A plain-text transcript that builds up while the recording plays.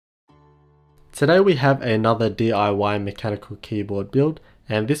Today we have another DIY mechanical keyboard build,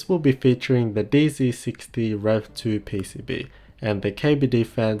 and this will be featuring the DZ60 REV2 PCB and the KBD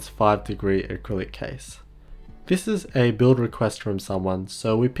Fans 5-degree acrylic case. This is a build request from someone,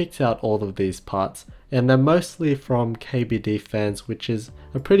 so we picked out all of these parts, and they're mostly from KBD Fans, which is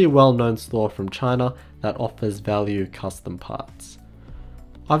a pretty well-known store from China that offers value custom parts.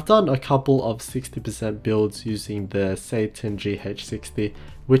 I've done a couple of 60% builds using the Satan GH60,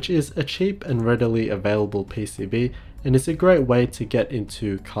 which is a cheap and readily available PCB and is a great way to get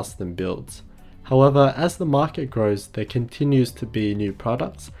into custom builds. However, as the market grows, there continues to be new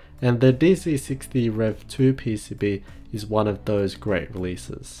products, and the DZ60 REV2 PCB is one of those great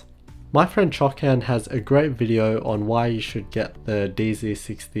releases. My friend Chokhan has a great video on why you should get the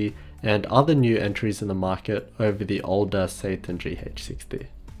DZ60 and other new entries in the market over the older Satan GH60.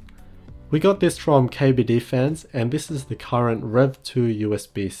 We got this from KBD Fans, and this is the current REV2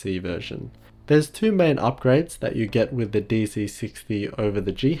 USB-C version. There's two main upgrades that you get with the DZ60 over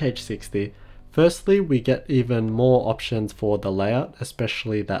the GH60. Firstly, we get even more options for the layout,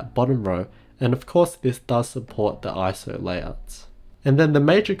 especially that bottom row, and of course this does support the ISO layouts. And then the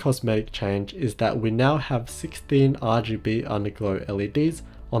major cosmetic change is that we now have 16 RGB underglow LEDs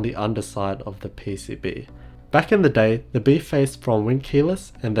on the underside of the PCB. Back in the day, the B-Face from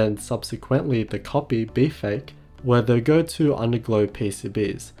WinKeyless and then subsequently the copy B-Fake were the go-to underglow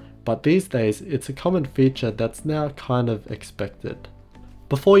PCBs, but these days it's a common feature that's now kind of expected.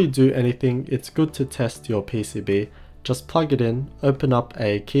 Before you do anything, it's good to test your PCB. Just plug it in, open up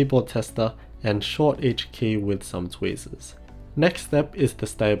a keyboard tester and short each key with some tweezers. Next step is the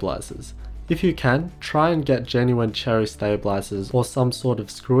stabilizers. If you can, try and get genuine cherry stabilizers or some sort of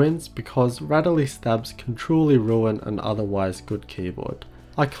screw-ins, because rattly stabs can truly ruin an otherwise good keyboard.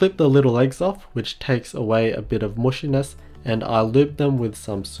 I clip the little legs off, which takes away a bit of mushiness, and I lube them with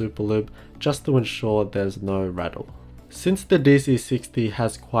some super lube just to ensure there's no rattle. Since the DZ60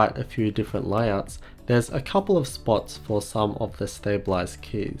 has quite a few different layouts, there's a couple of spots for some of the stabilized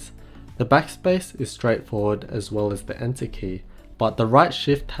keys. The backspace is straightforward as well as the enter key, but the right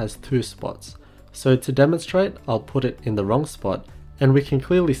shift has two spots. So to demonstrate, I'll put it in the wrong spot, and we can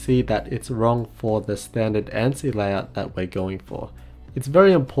clearly see that it's wrong for the standard ANSI layout that we're going for. It's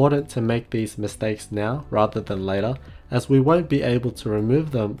very important to make these mistakes now rather than later, as we won't be able to remove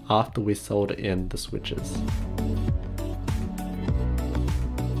them after we solder in the switches.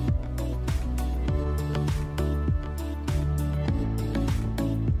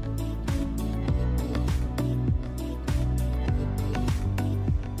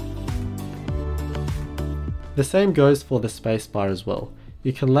 The same goes for the spacebar as well.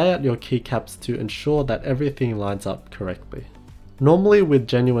 You can lay out your keycaps to ensure that everything lines up correctly. Normally with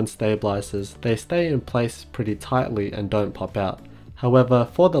genuine stabilizers, they stay in place pretty tightly and don't pop out. However,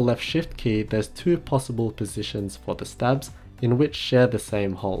 for the left shift key, there's two possible positions for the stabs in which share the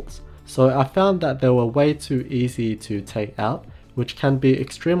same holes. So I found that they were way too easy to take out, which can be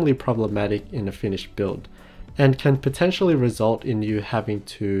extremely problematic in a finished build, and can potentially result in you having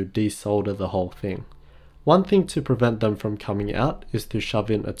to desolder the whole thing. One thing to prevent them from coming out is to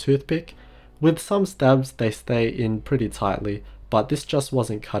shove in a toothpick. With some stabs they stay in pretty tightly, but this just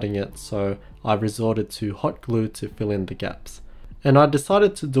wasn't cutting it, so I resorted to hot glue to fill in the gaps. And I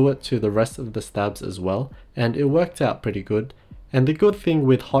decided to do it to the rest of the stabs as well, and it worked out pretty good. And the good thing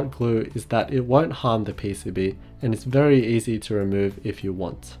with hot glue is that it won't harm the PCB, and it's very easy to remove if you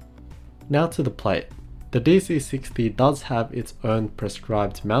want. Now to the plate. The DZ60 does have its own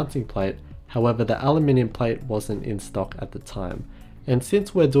prescribed mounting plate. However, the aluminium plate wasn't in stock at the time, and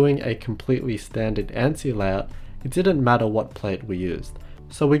since we're doing a completely standard ANSI layout, it didn't matter what plate we used.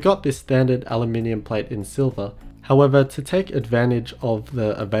 So we got this standard aluminium plate in silver. However, to take advantage of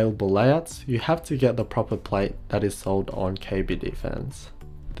the available layouts, you have to get the proper plate that is sold on KBD Fans.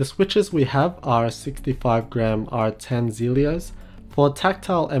 The switches we have are 65g R10 Zelios. For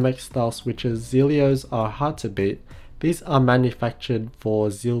tactile MX style switches, Zelios are hard to beat. These are manufactured for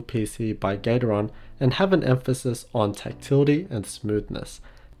Zeal PC by Gateron and have an emphasis on tactility and smoothness.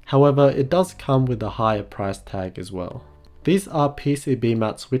 However, it does come with a higher price tag as well. These are PCB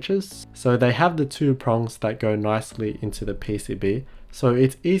mount switches, so they have the two prongs that go nicely into the PCB, so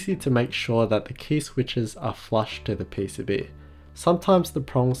it's easy to make sure that the key switches are flush to the PCB. Sometimes the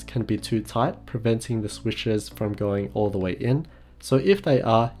prongs can be too tight, preventing the switches from going all the way in, so if they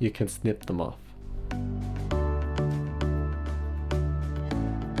are, you can snip them off.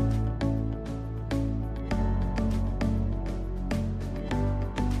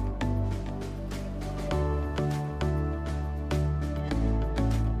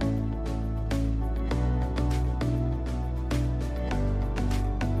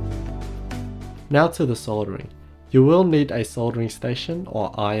 Now to the soldering. You will need a soldering station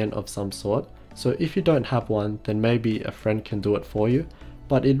or iron of some sort, so if you don't have one, then maybe a friend can do it for you,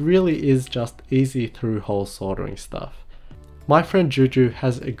 but it really is just easy through-hole soldering stuff. My friend Juju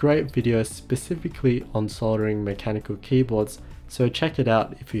has a great video specifically on soldering mechanical keyboards, so check it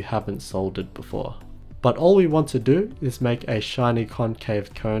out if you haven't soldered before. But all we want to do is make a shiny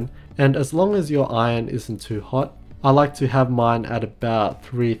concave cone, and as long as your iron isn't too hot, I like to have mine at about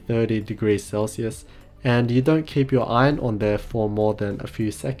 330 degrees Celsius, and you don't keep your iron on there for more than a few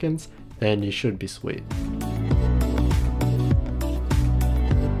seconds, then you should be sweet.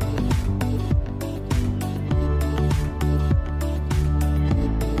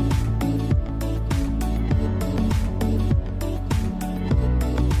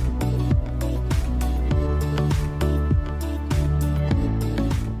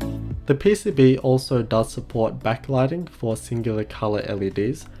 The PCB also does support backlighting for singular color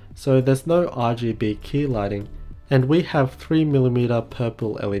LEDs, so there's no RGB key lighting, and we have 3mm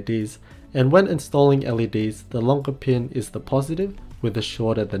purple LEDs, and when installing LEDs, the longer pin is the positive with the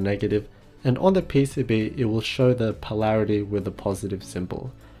shorter the negative, and on the PCB it will show the polarity with the positive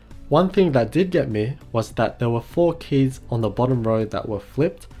symbol. One thing that did get me was that there were 4 keys on the bottom row that were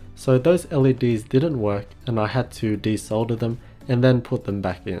flipped, so those LEDs didn't work and I had to desolder them and then put them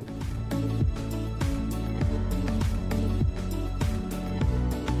back in.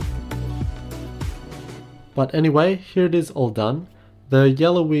 But anyway, here it is all done. The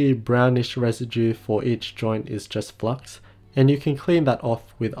yellowy brownish residue for each joint is just flux, and you can clean that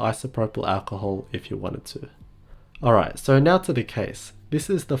off with isopropyl alcohol if you wanted to. Alright, so now to the case. This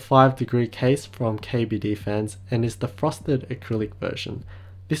is the 5-degree case from KBD Fans and is the frosted acrylic version.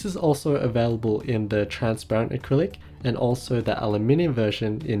 This is also available in the transparent acrylic and also the aluminium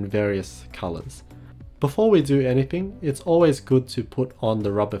version in various colors. Before we do anything, it's always good to put on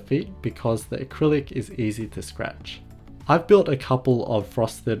the rubber feet because the acrylic is easy to scratch. I've built a couple of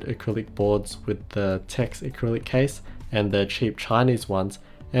frosted acrylic boards with the Tex acrylic case and the cheap Chinese ones,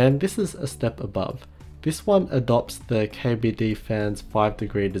 and this is a step above. This one adopts the KBD Fans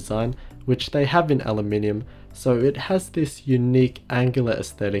 5-degree design, which they have in aluminium, so it has this unique angular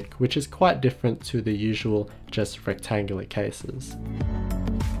aesthetic which is quite different to the usual just rectangular cases.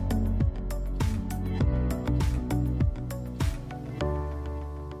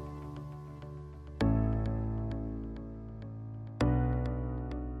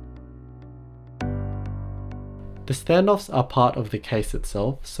 The standoffs are part of the case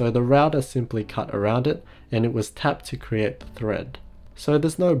itself, so the router simply cut around it and it was tapped to create the thread. So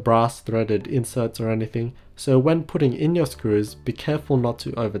there's no brass threaded inserts or anything, so when putting in your screws, be careful not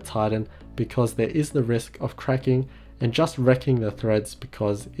to over tighten because there is the risk of cracking and just wrecking the threads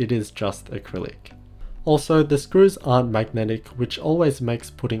because it is just acrylic. Also, the screws aren't magnetic, which always makes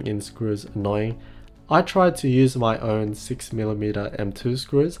putting in screws annoying. I tried to use my own 6mm M2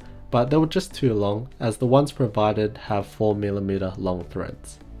 screws, but they were just too long as the ones provided have 4mm long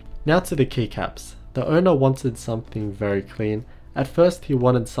threads. Now to the keycaps. The owner wanted something very clean. At first he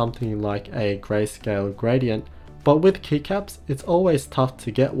wanted something like a grayscale gradient, but with keycaps it's always tough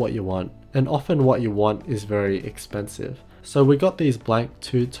to get what you want, and often what you want is very expensive. So we got these blank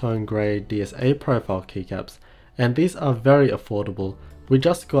two-tone grey DSA profile keycaps, and these are very affordable. We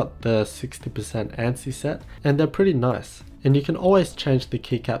just got the 60% ANSI set and they're pretty nice, and you can always change the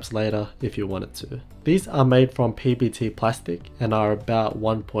keycaps later if you wanted to. These are made from PBT plastic and are about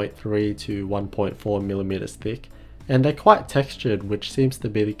 1.3 to 1.4mm thick, and they're quite textured, which seems to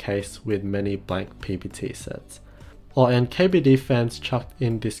be the case with many blank PBT sets. Oh, and KBD Fans chucked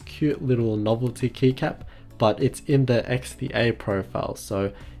in this cute little novelty keycap, but it's in the XDA profile,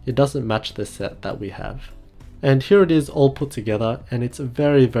 so it doesn't match the set that we have. And here it is all put together, and it's a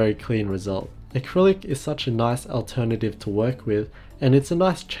very clean result. Acrylic is such a nice alternative to work with, and it's a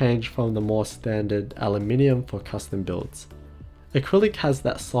nice change from the more standard aluminium for custom builds. Acrylic has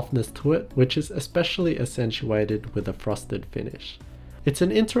that softness to it, which is especially accentuated with a frosted finish. It's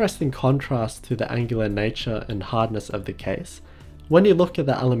an interesting contrast to the angular nature and hardness of the case. When you look at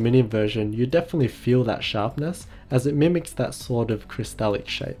the aluminium version, you definitely feel that sharpness as it mimics that sort of crystallic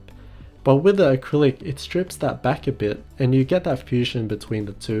shape. But with the acrylic, it strips that back a bit and you get that fusion between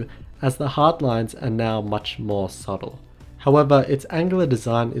the two, as the hard lines are now much more subtle. However, its angular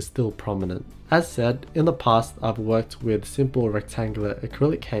design is still prominent. As said, in the past I've worked with simple rectangular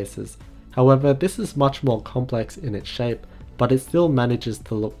acrylic cases. However, this is much more complex in its shape, but it still manages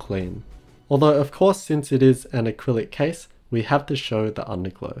to look clean. Although of course, since it is an acrylic case, we have to show the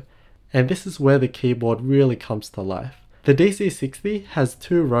underglow. And this is where the keyboard really comes to life. The DZ60 has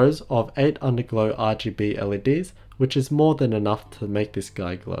 2 rows of 8 underglow RGB LEDs, which is more than enough to make this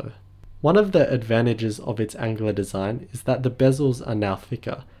guy glow. One of the advantages of its angular design is that the bezels are now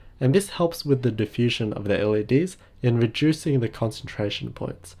thicker, and this helps with the diffusion of the LEDs in reducing the concentration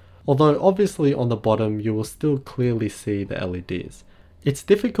points, although obviously on the bottom you will still clearly see the LEDs. It's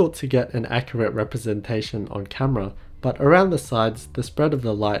difficult to get an accurate representation on camera, but around the sides the spread of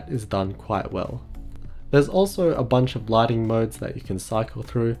the light is done quite well. There's also a bunch of lighting modes that you can cycle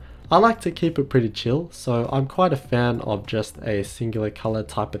through. I like to keep it pretty chill, so I'm quite a fan of just a singular color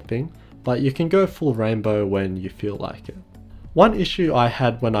type of thing, but you can go full rainbow when you feel like it. One issue I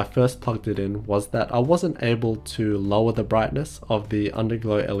had when I first plugged it in was that I wasn't able to lower the brightness of the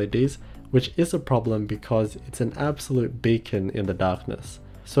underglow LEDs, which is a problem because it's an absolute beacon in the darkness.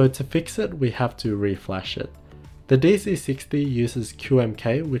 So to fix it, we have to reflash it. The DZ60 uses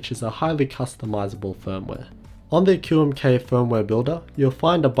QMK, which is a highly customizable firmware. On the QMK firmware builder, you'll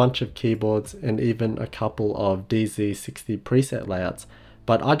find a bunch of keyboards and even a couple of DZ60 preset layouts,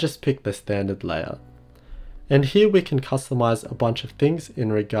 but I just picked the standard layout. And here we can customize a bunch of things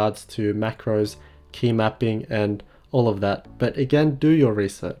in regards to macros, key mapping, and all of that, but again, do your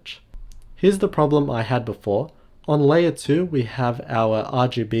research. Here's the problem I had before. On layer 2, we have our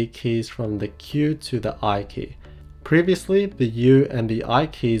RGB keys from the Q to the I key. Previously, the U and the I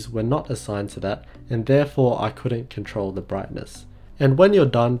keys were not assigned to that, and therefore I couldn't control the brightness. And when you're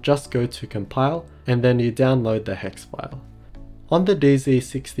done, just go to compile, and then you download the hex file. On the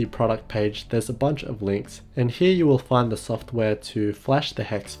DZ60 product page, there's a bunch of links, and here you will find the software to flash the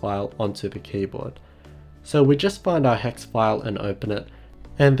hex file onto the keyboard. So we just find our hex file and open it,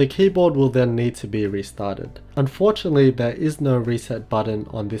 and the keyboard will then need to be restarted. Unfortunately, there is no reset button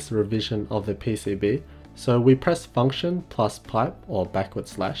on this revision of the PCB, so we press function plus pipe or backward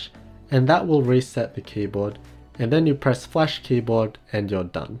slash, and that will reset the keyboard, and then you press flash keyboard and you're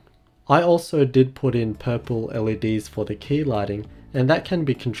done. I also did put in purple LEDs for the key lighting, and that can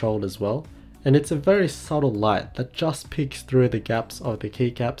be controlled as well, and it's a very subtle light that just peeks through the gaps of the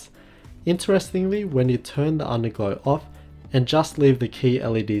keycaps. Interestingly, when you turn the underglow off and just leave the key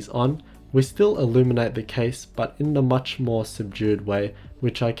LEDs on, we still illuminate the case, but in a much more subdued way,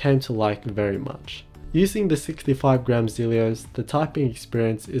 which I came to like very much. Using the 65-gram Zelios, the typing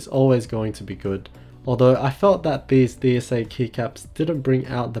experience is always going to be good, although I felt that these DSA keycaps didn't bring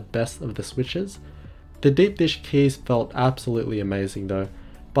out the best of the switches. The deep dish keys felt absolutely amazing though,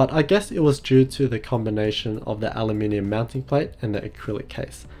 but I guess it was due to the combination of the aluminium mounting plate and the acrylic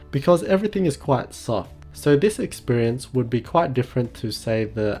case, because everything is quite soft. So this experience would be quite different to say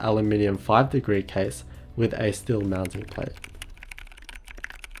the aluminium 5-degree case with a steel mounting plate.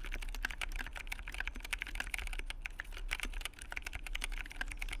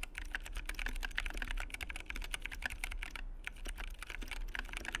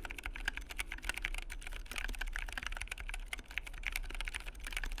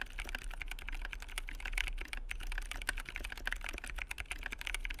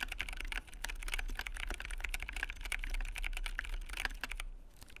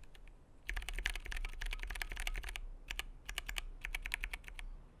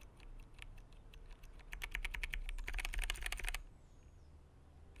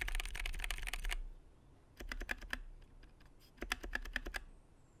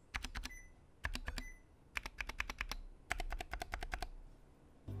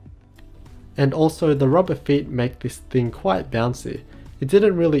 And also the rubber feet make this thing quite bouncy. It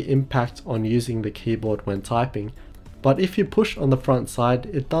didn't really impact on using the keyboard when typing, but if you push on the front side,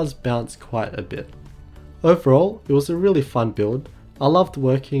 it does bounce quite a bit. Overall, it was a really fun build. I loved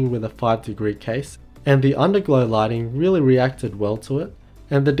working with a 5-degree case, and the underglow lighting really reacted well to it,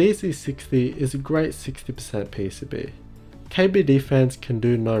 and the DZ60 is a great 60% PCB. KBD fans can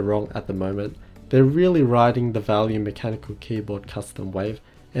do no wrong at the moment. They're really riding the value mechanical keyboard custom wave,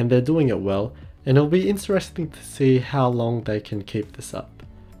 and they're doing it well, and it'll be interesting to see how long they can keep this up.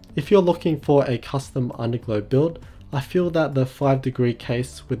 If you're looking for a custom underglow build, I feel that the 5-degree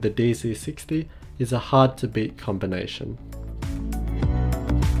case with the DZ60 is a hard to beat combination.